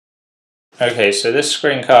Okay, so this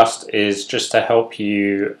screencast is just to help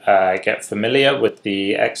you get familiar with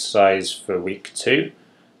the exercise for week 2,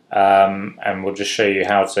 and we'll just show you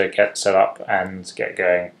how to get set up and get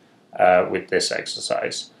going with this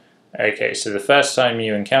exercise. Okay, so the first time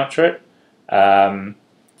you encounter it,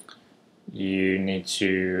 you need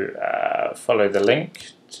to follow the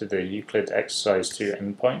link to the Euclid Exercise 2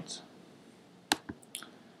 endpoint.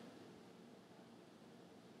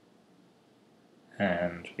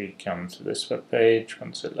 And we come to this web page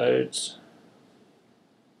once it loads.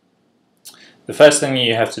 The first thing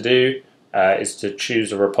you have to do is to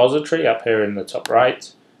choose a repository up here in the top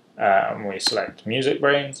right. And we select Music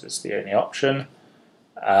Brains, it's the only option.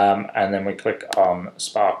 And then we click on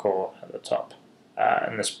Sparql at the top.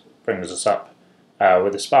 And this brings us up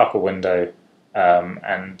with a Sparql window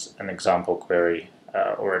and an example query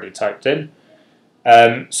already typed in.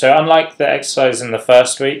 So unlike the exercise in the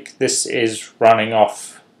first week, this is running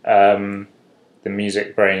off the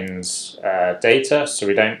Music Brains data, so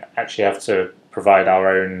we don't actually have to provide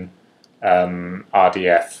our own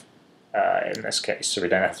RDF in this case, so we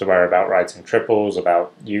don't have to worry about writing triples,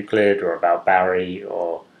 about Euclid, or about Barry,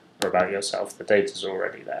 or about yourself. The data's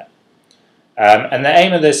already there. And the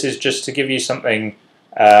aim of this is just to give you something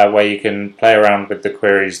where you can play around with the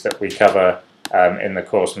queries that we cover in the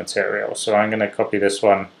course material. So I'm going to copy this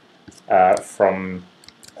one from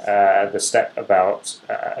the step about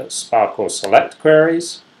Sparql select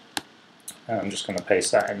queries. I'm just going to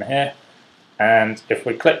paste that in here. And if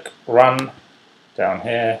we click run down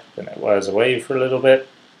here, then it whirs away for a little bit.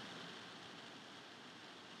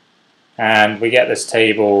 And we get this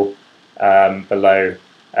table below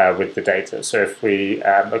with the data. So if we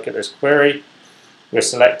look at this query, we're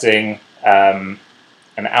selecting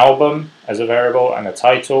an album as a variable and a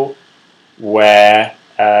title where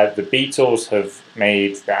the Beatles have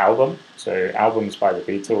made the album, so albums by the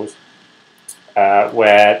Beatles,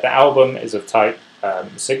 where the album is of type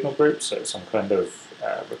signal group, so some kind of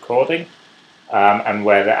recording, and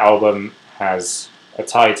where the album has a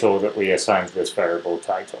title that we assign to this variable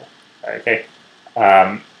title. Okay,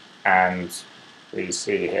 and we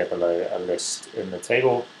see here below a list in the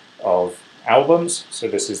table of albums, so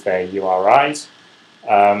this is their URIs.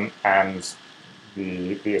 And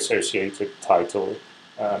the associated title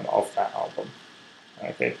of that album.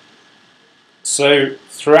 Okay. So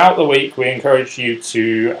throughout the week, we encourage you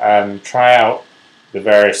to try out the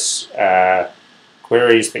various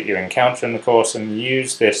queries that you encounter in the course and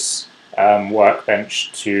use this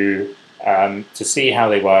workbench to see how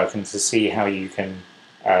they work and to see how you can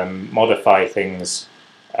modify things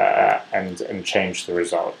and change the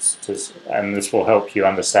results. And this will help you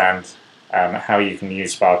understand how you can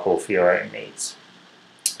use Sparql for your own needs.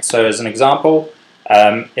 So as an example,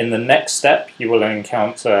 in the next step you will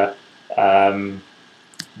encounter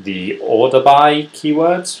the order by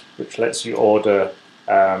keywords, which lets you order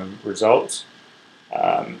results.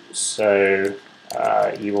 So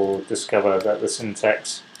you will discover that the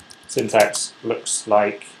syntax looks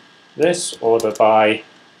like this: order by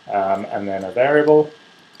and then a variable.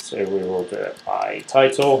 So we will do it by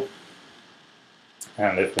title.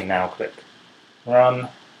 And if we now click run,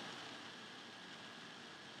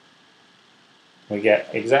 we get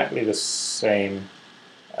exactly the same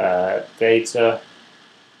data,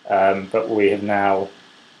 but we have now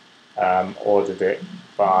ordered it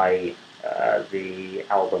by the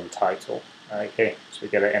album title. Okay, so we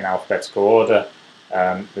get it in alphabetical order.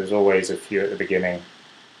 There's always a few at the beginning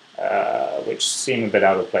which seem a bit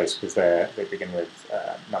out of place because they begin with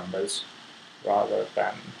numbers rather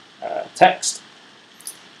than text.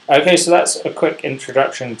 Okay, so that's a quick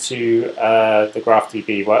introduction to the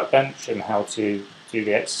GraphDB workbench and how to do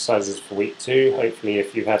the exercises for week 2. Hopefully,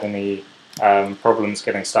 if you've had any problems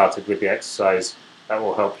getting started with the exercise, that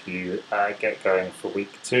will help you get going for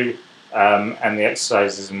week 2. And the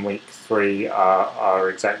exercises in week 3 are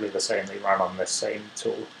exactly the same. They run on this same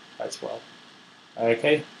tool as well.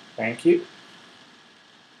 Okay, thank you.